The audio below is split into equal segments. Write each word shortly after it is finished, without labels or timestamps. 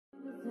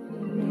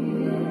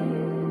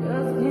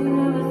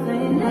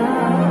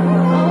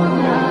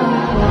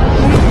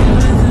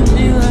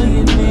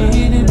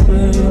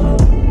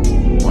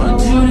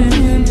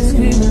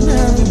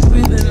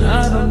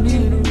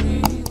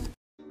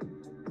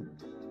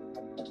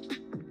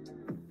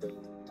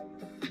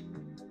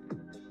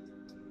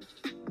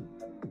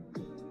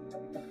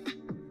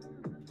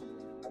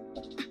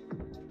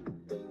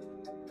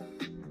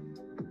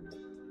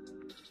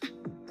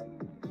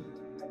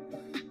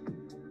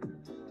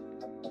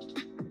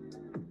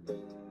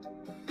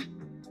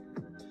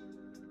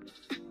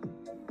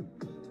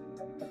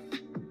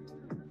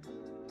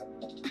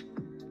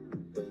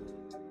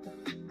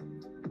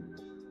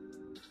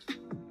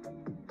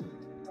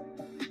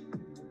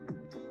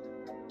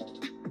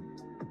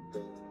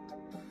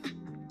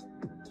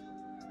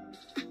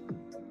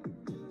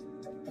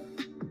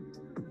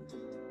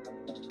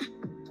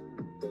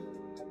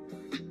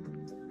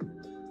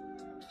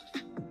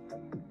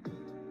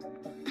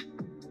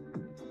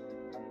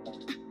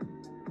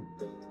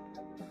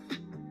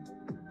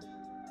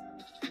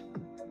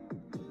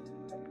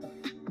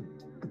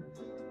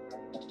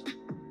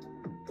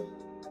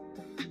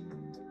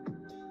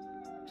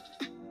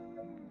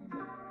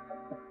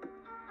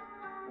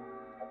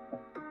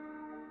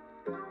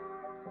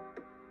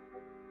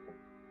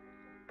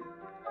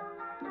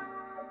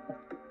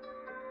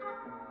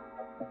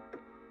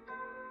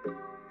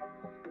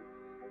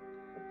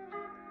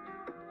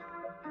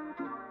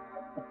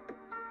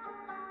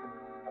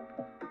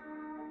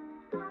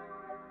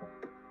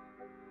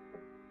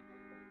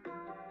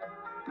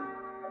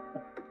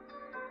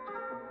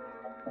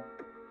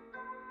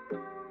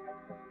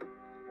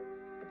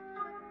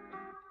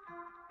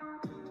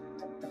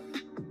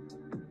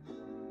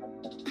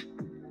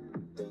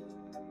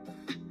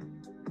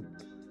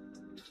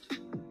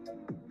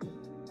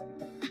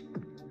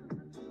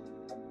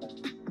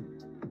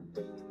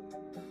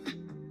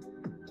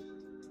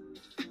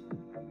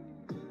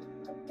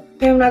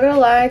not gonna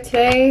lie,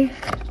 today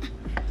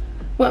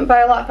went by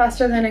a lot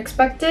faster than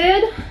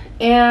expected,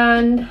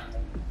 and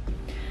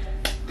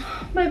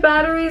my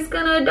battery's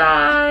gonna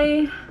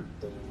die.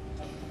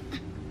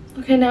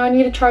 Okay, now I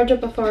need to charge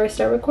it before I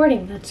start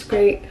recording. That's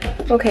great.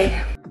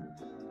 Okay.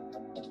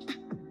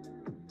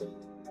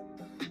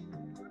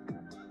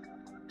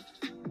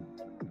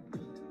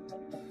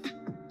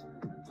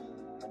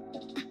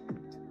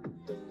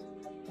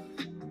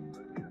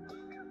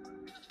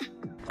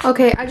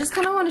 Okay, I just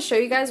kind of want to show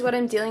you guys what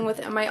I'm dealing with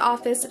in my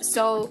office.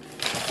 So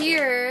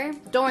here,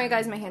 don't worry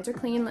guys, my hands are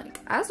clean like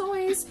as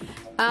always.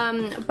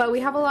 But we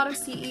have a lot of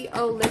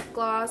CEO lip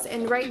gloss,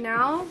 and right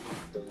now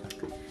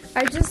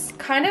I just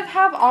kind of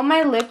have all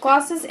my lip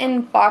glosses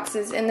in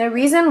boxes, and the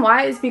reason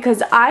why is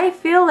because I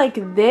feel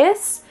like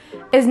this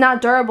is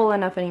not durable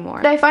enough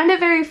anymore. I find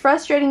it very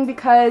frustrating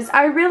because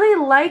I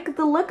really like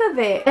the look of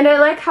it, and I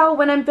like how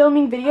when I'm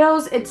filming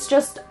videos it's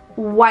just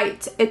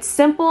white. It's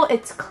simple,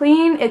 it's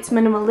clean, it's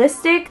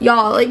minimalistic.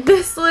 Y'all, like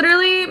this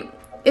literally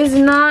is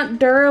not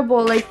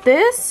durable. Like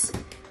this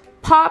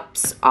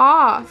pops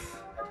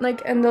off.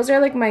 Like, and those are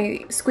like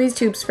my squeeze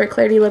tubes for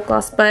Clarity lip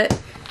gloss, but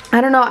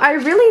I don't know. I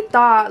really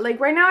thought, like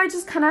right now I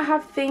just kind of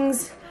have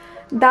things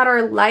that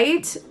are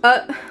light.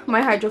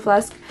 My hydro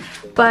flask.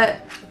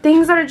 But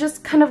things that are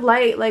just kind of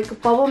light,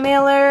 like bubble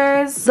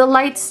mailers, the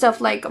light stuff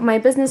like my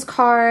business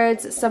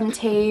cards, some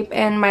tape,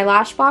 and my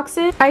lash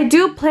boxes. I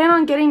do plan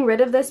on getting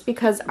rid of this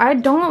because I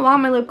don't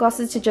want my lip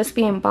glosses to just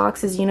be in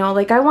boxes, you know?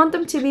 Like I want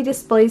them to be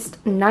displayed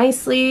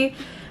nicely.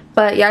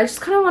 But yeah, I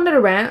just kind of wanted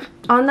to rant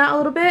on that a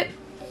little bit.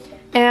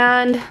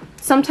 And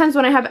sometimes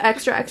when I have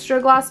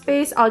extra gloss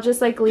space, I'll just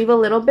like leave a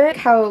little bit.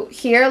 How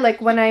here, like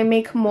when I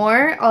make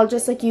more, I'll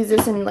just like use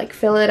this and like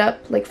fill it up,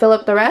 like fill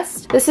up the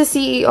rest. This is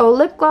CEO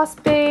lip gloss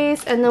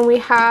base, and then we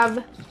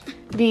have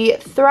the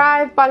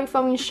Thrive Body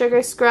Foaming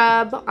Sugar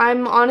Scrub.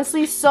 I'm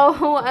honestly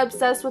so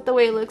obsessed with the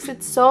way it looks.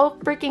 It's so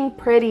freaking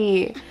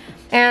pretty.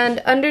 And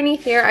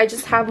underneath here, I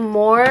just have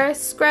more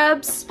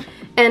scrubs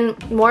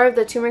and more of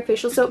the turmeric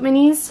facial soap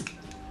minis.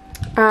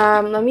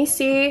 Let me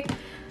see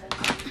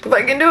if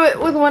I can do it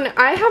with one.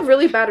 I have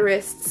really bad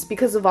wrists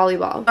because of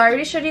volleyball. I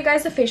already showed you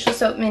guys the facial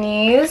soap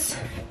minis.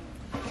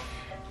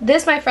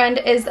 This, my friend,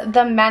 is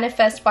the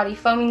Manifest Body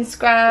Foaming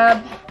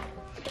Scrub.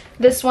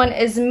 This one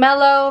is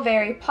mellow,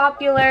 very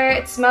popular.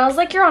 It smells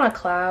like you're on a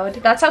cloud.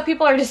 That's how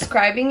people are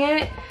describing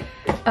it.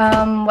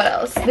 What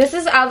else? This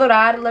is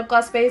Adorar lip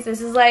gloss base. This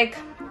is like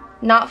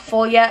not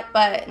full yet,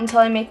 but until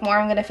I make more,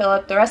 I'm gonna fill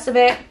up the rest of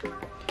it.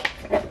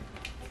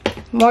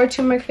 More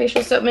turmeric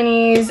facial soap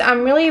minis.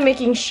 I'm really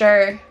making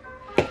sure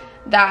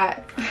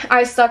that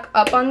I suck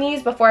up on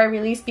these before I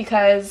release,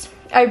 because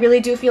I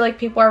really do feel like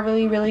people are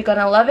really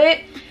gonna love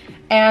it,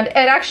 and it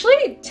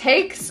actually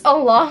takes a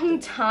long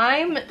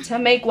time to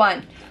make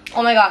one.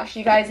 Oh my gosh,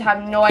 you guys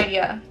have no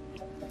idea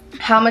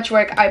how much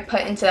work I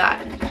put into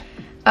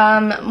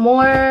that.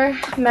 More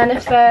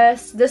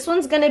Manifest. This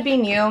one's gonna be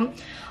new.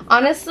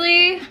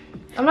 Honestly,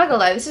 I'm not gonna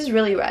lie, this is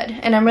really red,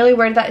 and I'm really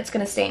worried that it's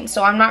gonna stain,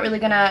 so I'm not really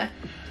gonna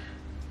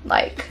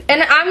like,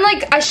 and I'm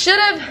like, I should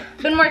have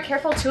been more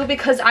careful too,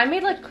 because I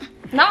made like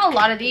not a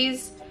lot of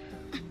these,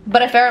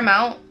 but a fair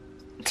amount,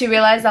 to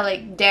realize that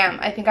like, damn,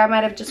 I think I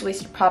might have just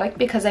wasted product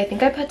because I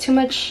think I put too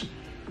much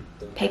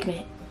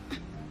pigment.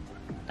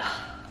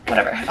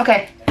 Whatever.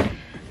 Okay.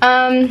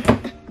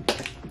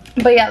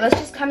 But yeah, that's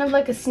just kind of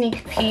like a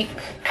sneak peek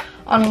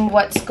on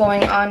what's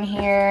going on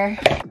here.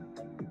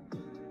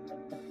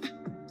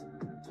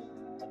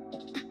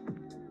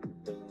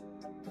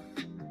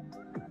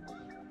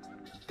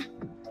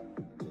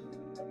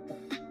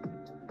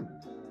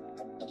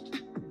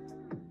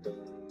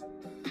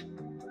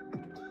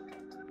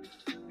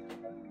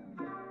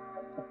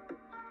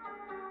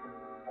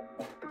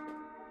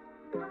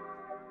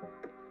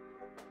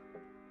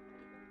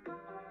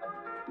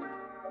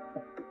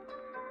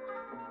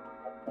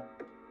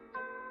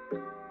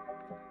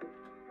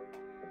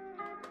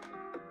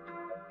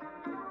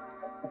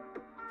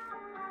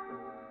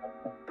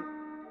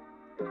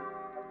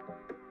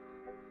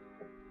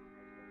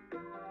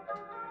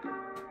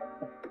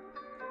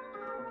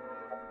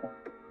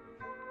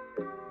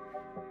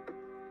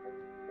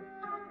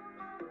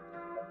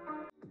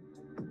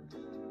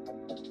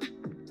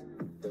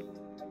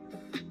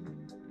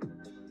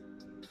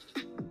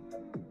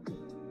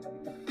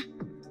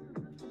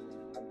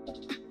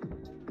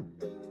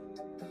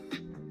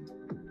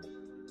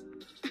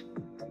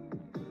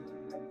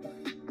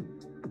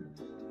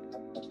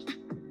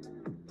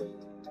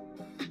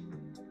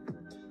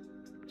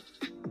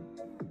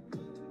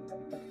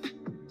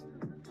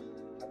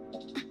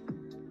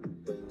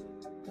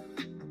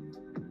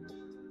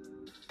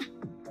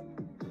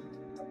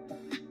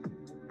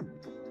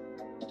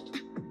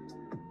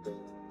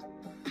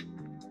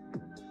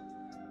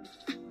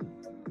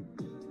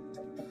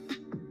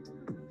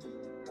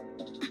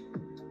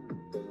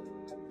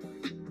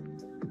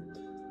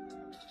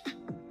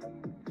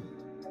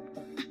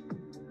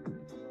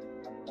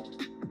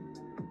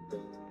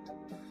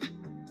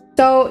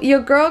 So your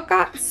girl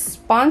got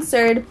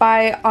sponsored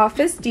by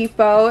Office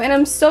Depot, and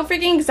I'm so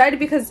freaking excited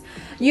because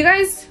you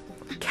guys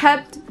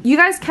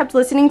guys kept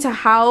listening to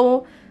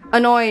how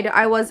annoyed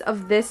I was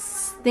of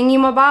this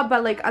thingy-mabob,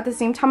 but like at the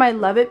same time I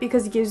love it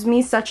because it gives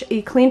me such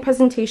a clean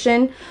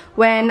presentation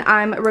when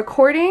I'm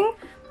recording.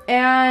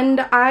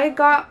 And I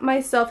got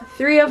myself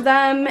 3 of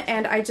them,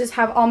 and I just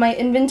have all my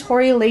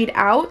inventory laid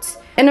out.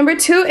 And number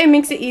 2, it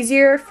makes it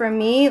easier for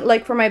me,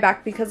 like for my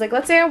back, because like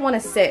let's say I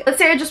want to sit. Let's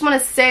say I just want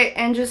to sit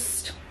and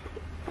just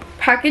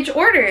package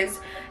orders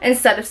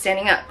instead of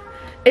standing up.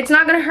 It's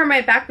not going to hurt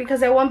my back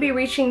because I won't be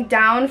reaching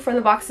down for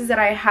the boxes that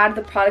I had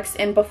the products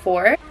in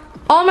before.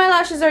 All my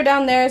lashes are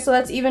down there, so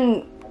that's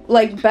even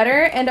like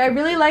better. And I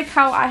really like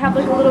how I have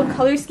like a little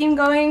color scheme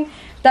going.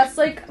 That's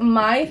like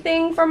my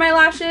thing for my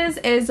lashes,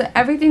 is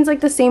everything's like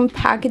the same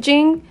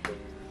packaging,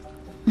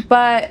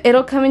 but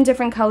it'll come in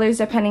different colors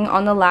depending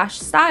on the lash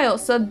style.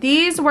 So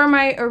these were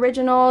my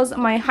originals,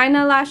 my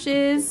henna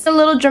lashes. A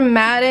little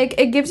dramatic.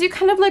 It gives you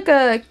kind of like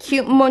a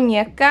cute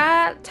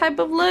muñeca type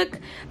of look.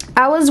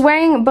 I was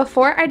wearing,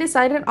 before I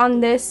decided on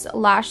this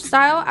lash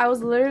style, I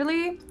was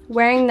literally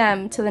wearing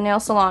them to the nail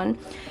salon.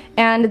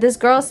 And this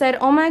girl said,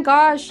 oh my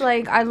gosh,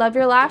 like, I love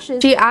your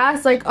lashes. She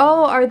asked, like,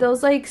 oh, are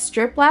those like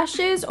strip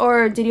lashes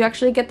or did you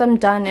actually get them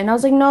done? And I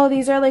was like, no,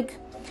 these are like,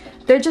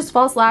 they're just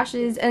false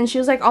lashes. And she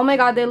was like, oh my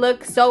god, they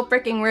look so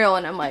freaking real.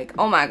 And I'm like,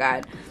 oh my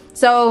god.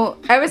 So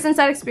ever since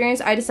that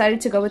experience, I decided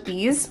to go with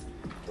these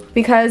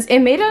because it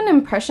made an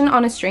impression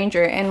on a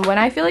stranger. And when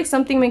I feel like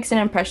something makes an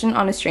impression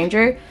on a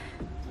stranger,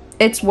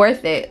 it's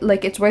worth it.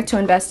 Like, it's worth to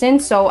invest in.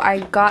 So I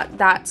got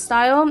that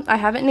style. I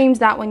haven't named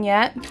that one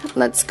yet.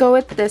 Let's go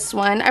with this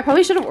one. I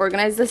probably should have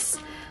organized this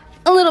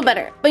a little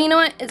better, but you know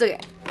what, it's okay.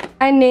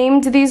 I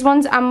named these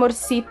ones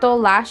Amorcito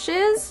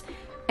lashes,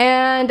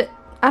 and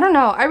I don't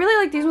know, I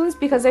really like these ones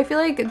because I feel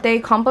like they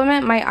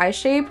complement my eye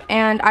shape,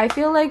 and I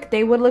feel like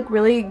they would look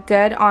really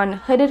good on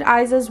hooded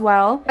eyes as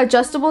well.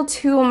 Adjustable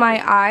to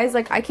my eyes,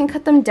 like I can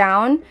cut them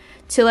down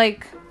to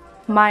like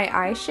my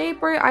eye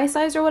shape or eye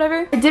size or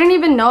whatever. I didn't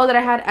even know that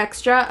I had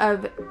extra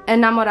of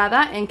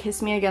Enamorada and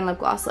Kiss Me Again lip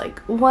gloss. Like,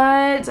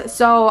 what?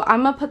 So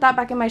I'm gonna put that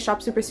back in my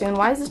shop super soon.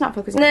 Why is this not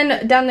focusing? And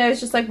then down there is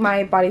just like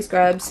my body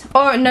scrubs.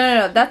 Oh,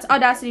 no, that's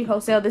Audacity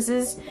Wholesale. This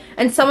is,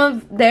 and some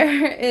of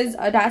there is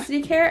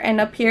Audacity Care, and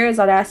up here is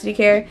Audacity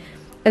Care,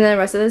 and then the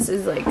rest of this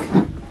is like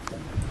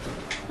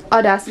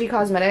Audacity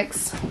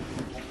Cosmetics.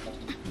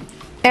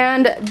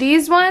 And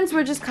these ones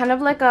were just kind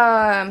of like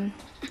a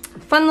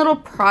fun little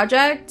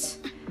project,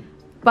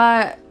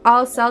 but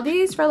I'll sell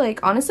these for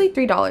like honestly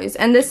 $3,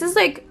 and this is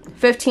like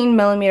 15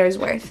 millimeters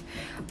worth.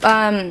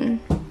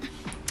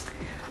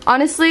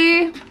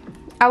 Honestly,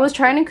 I was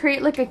trying to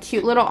create like a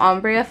cute little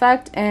ombre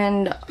effect,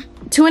 and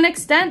to an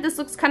extent this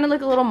looks kind of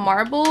like a little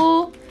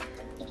marble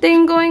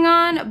thing going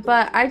on,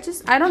 but I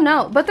don't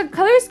know, but the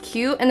color is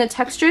cute and the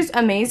texture is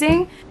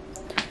amazing.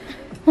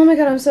 Oh my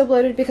god, I'm so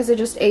bloated because I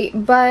just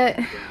ate. But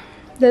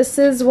this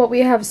is what we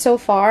have so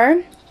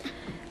far.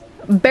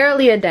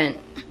 Barely a dent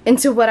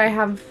into what I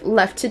have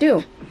left to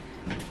do.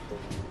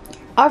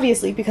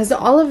 Obviously, because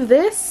all of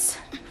this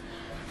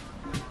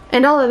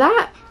and all of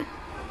that,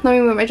 let me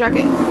move my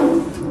jacket,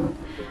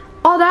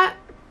 all that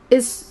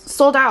is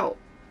sold out.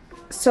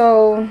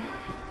 So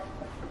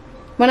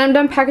when I'm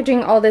done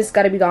packaging, all this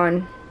gotta be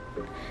gone,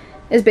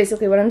 is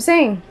basically what I'm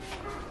saying.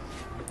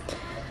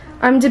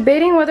 I'm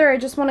debating whether I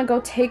just want to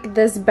go take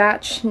this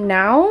batch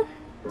now,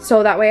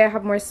 so that way I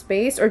have more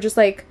space, or just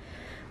like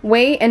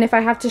wait, and if I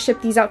have to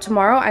ship these out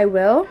tomorrow, I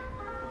will.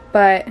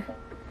 But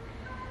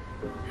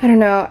I don't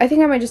know, I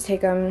think I might just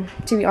take them,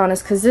 to be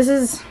honest, because this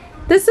is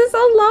a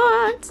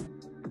lot.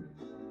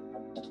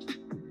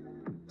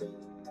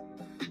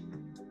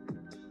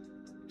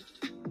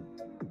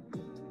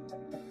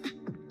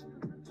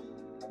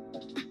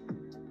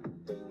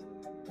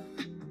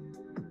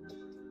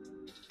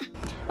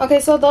 Okay,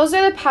 so those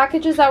are the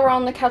packages that were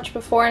on the couch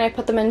before, and I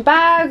put them in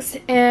bags,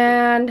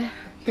 and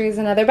here's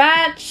another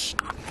batch.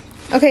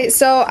 Okay,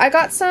 so I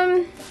got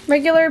some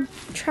regular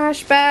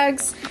trash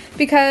bags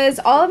because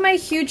all of my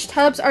huge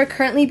tubs are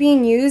currently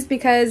being used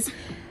because,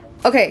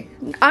 okay,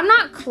 I'm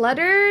not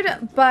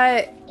cluttered,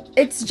 but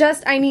it's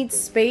just I need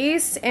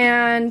space,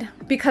 and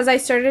because I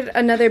started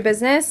another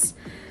business,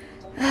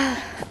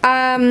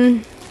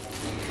 that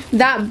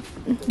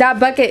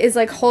bucket is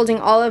like holding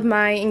all of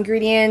my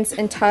ingredients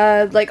and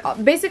tub, like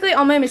basically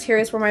all my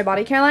materials for my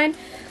body care line.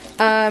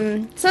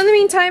 So in the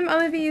meantime, I'm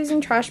gonna be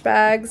using trash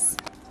bags.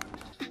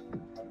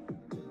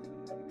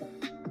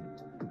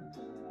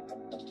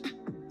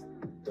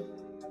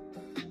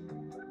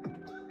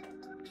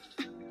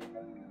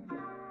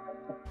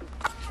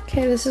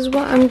 Okay, this is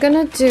what I'm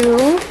gonna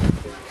do.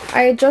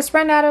 I just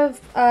ran out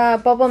of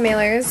bubble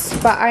mailers,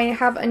 but I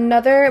have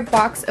another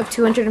box of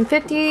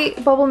 250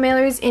 bubble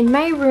mailers in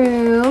my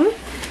room.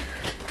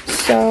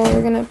 So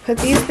we're gonna put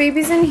these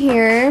babies in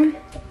here.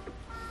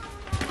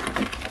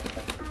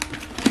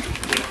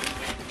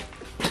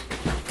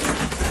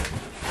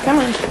 Come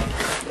on.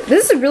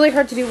 This is really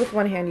hard to do with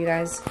one hand, you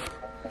guys.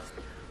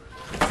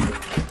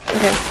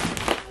 Okay.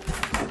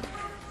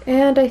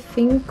 And I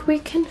think we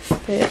can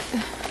fit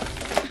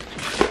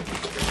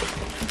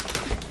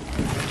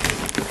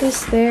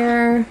this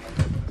there,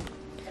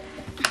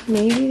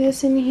 maybe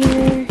this in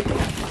here.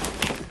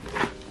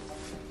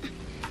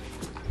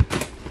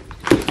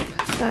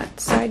 Put that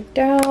side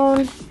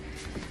down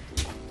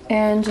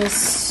and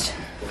just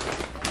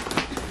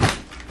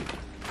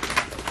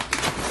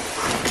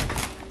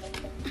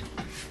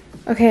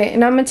okay,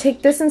 and I'm gonna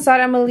take this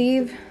inside. I'm gonna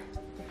leave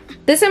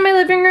this in my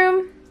living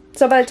room,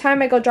 so by the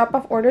time I go drop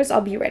off orders,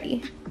 I'll be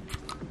ready.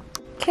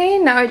 Okay,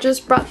 now I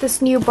just brought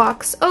this new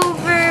box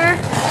over.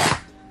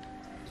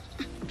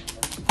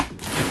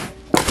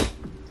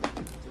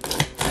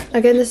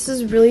 Again, this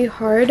is really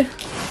hard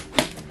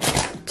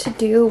to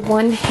do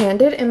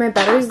one-handed, and my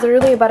battery's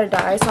literally about to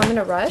die, so I'm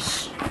gonna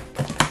rush.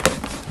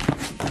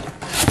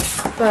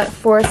 But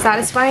for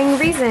satisfying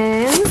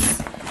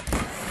reasons,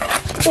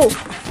 oh,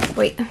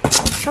 wait,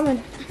 come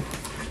on.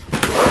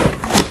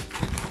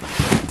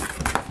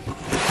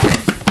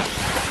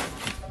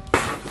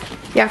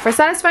 Yeah, for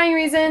satisfying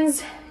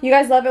reasons, you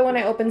guys love it when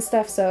I open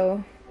stuff,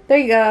 so there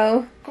you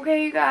go.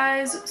 Okay, you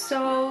guys,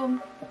 so,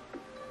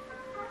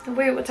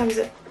 wait, what time is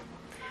it?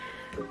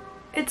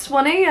 It's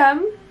 1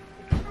 a.m.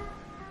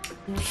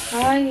 I'm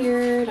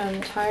tired,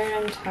 I'm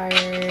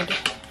tired.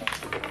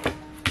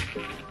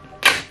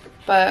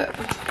 But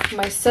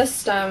my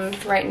system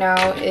right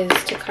now is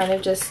to kind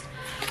of just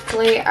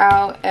lay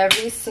out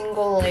every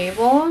single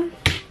label.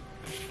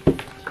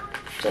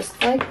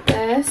 Just like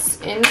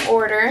this, in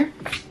order.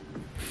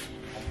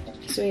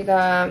 So we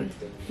got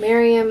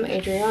Miriam,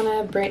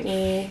 Adriana,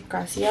 Brittany,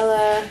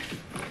 Graciela.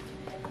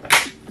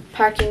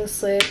 Packing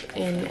slip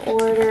in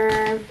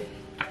order.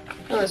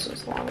 Oh, this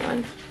was a long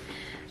one.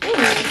 Hey,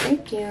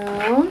 thank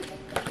you.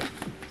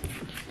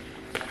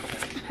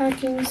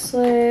 Packing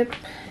slip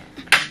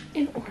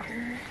in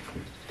order.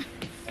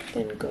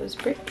 Then goes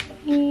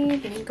Brittany,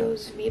 then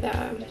goes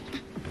Vida.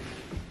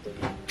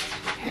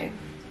 Okay.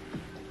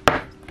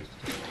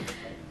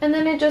 And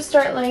then I just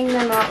start laying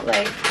them out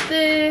like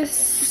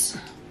this.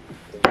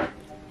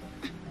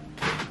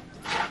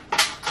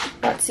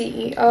 Got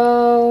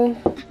CEO,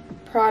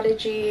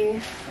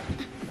 Prodigy,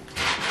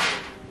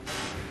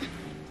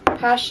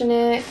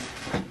 Passionate,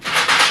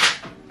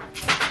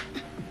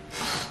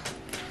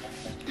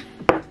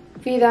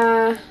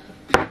 Vida,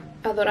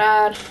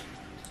 Adorar,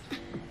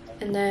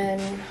 and then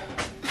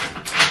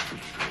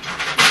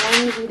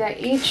one Vida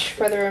each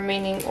for the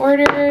remaining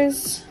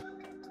orders.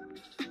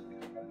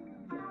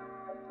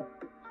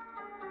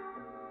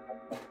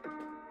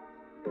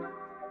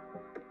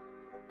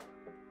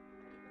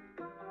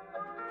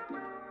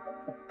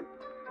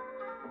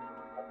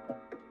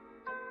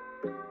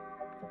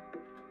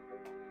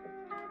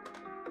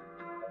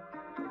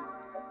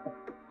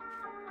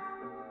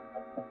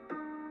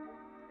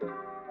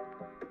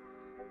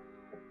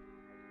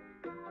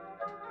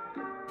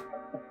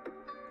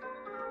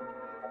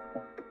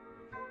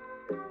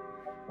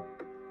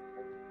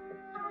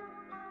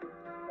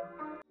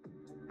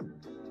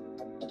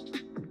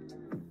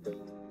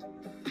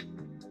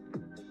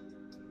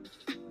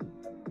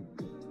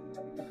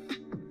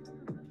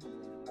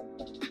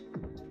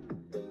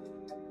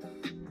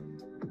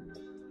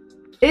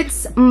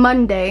 It's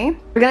Monday.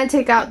 We're gonna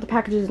take out the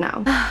packages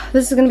now.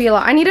 This is gonna be a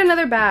lot. I need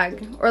another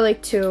bag, or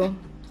like 2. I'm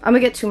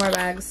gonna get 2 more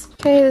bags.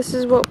 Okay, this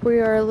is what we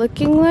are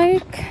looking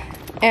like.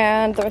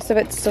 And the rest of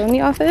it's still in the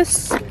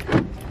office.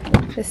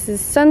 This is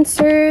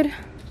censored.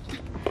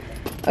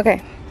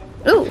 Okay.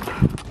 Ooh,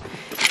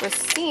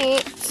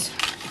 receipt.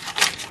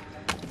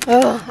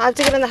 Oh, I have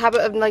to get in the habit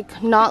of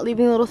like not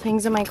leaving little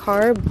things in my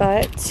car,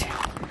 but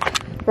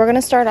we're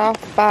gonna start off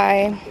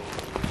by,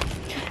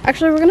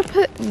 actually we're gonna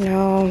put,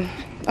 no.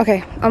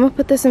 Okay, I'm gonna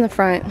put this in the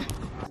front.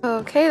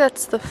 Okay,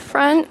 that's the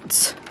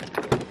front.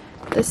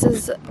 This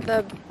is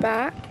the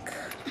back.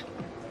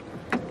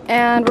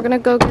 And we're gonna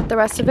go get the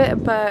rest of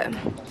it, but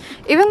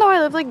even though I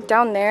live like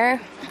down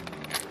there,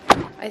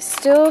 I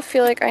still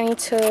feel like I need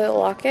to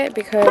lock it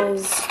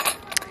because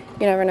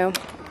you never know.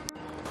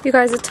 You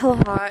guys, it's hella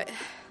hot.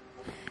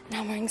 Now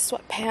I'm wearing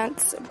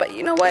sweatpants, but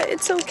you know what?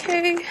 It's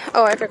okay.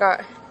 Oh, I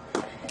forgot.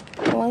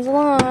 That one's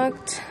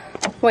locked.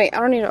 Wait, I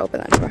don't need to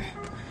open that door.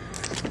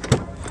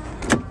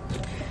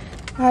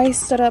 I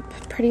stood up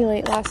pretty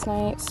late last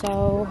night,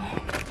 so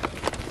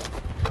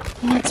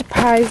I'm not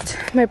surprised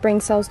my brain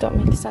cells don't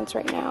make sense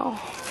right now.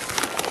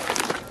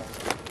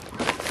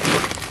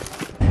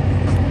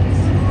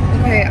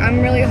 Okay,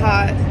 I'm really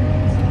hot.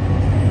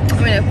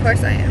 I mean, of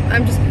course I am.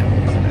 I'm just gonna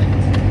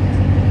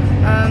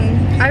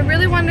I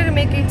really wanted to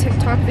make a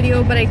TikTok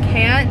video, but I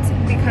can't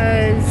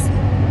because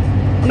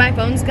my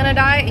phone's gonna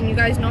die, and you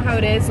guys know how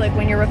it is, like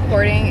when you're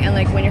recording and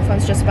like when your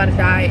phone's just about to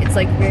die, it's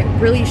like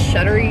really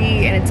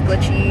shuttery and it's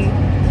glitchy,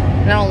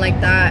 and I don't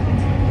like that.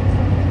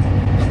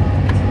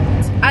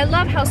 I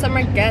love how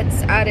summer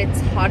gets at its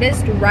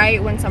hottest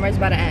right when summer's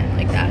about to end.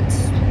 Like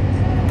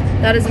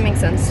that doesn't make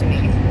sense to me.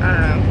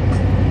 I don't know.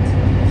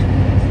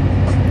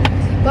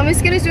 But my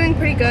skin is doing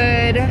pretty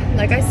good.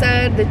 Like I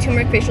said, the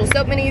turmeric facial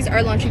soap minis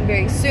are launching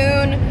very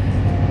soon.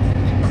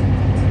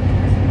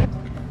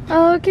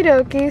 Okie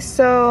dokie,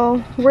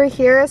 so we're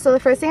here. So the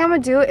first thing I'm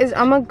gonna do is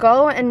I'm gonna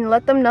go and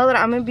let them know that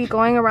I'm gonna be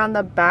going around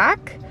the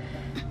back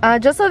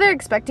just so they're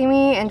expecting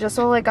me and just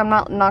so like I'm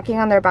not knocking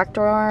on their back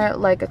door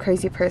like a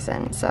crazy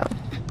person. So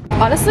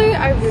honestly,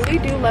 I really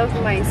do love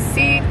my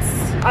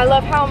seats. I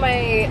love how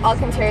my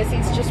Alcantara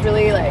seats just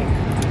really like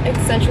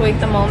accentuate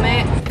the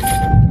moment.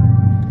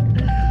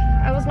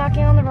 I was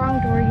knocking on the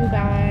wrong door, you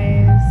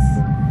guys.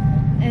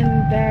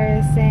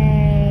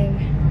 Embarrassing.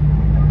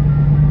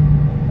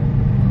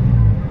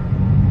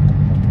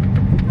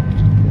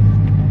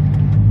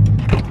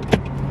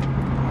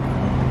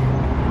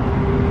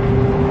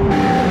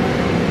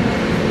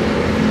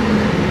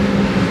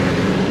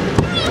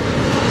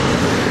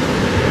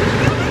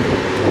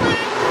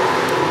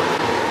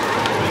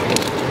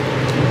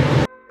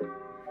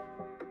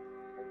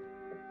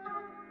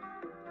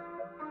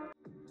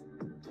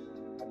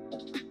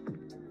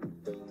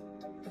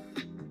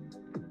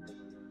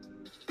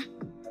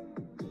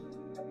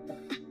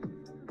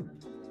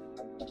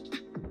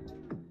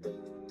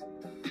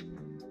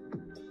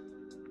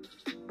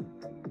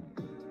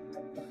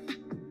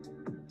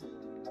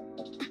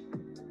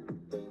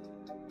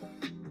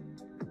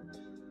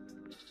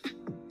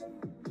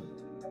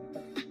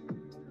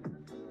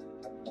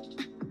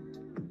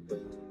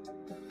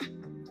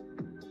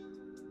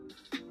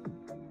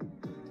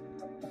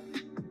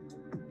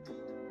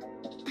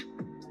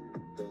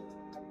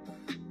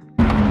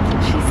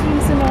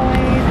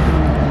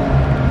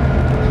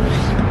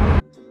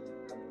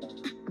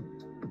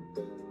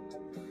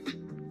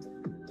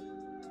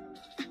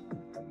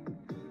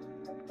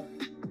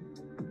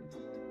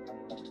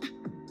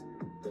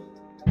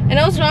 And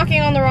I was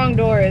knocking on the wrong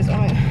doors.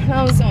 Oh,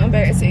 that was so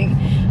embarrassing.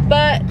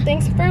 But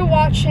thanks for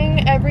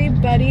watching,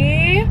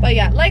 everybody. But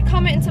yeah, like,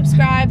 comment, and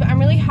subscribe. I'm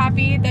really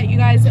happy that you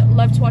guys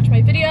love to watch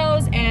my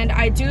videos, and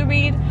I do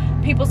read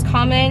people's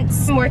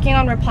comments. I'm working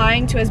on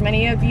replying to as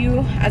many of you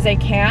as I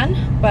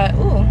can. But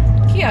ooh,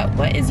 Kia,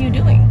 what is you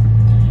doing?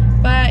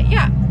 But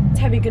yeah,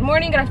 have a good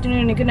morning, good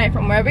afternoon, and good night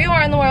from wherever you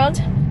are in the world.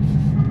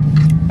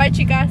 Bye,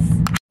 chicas.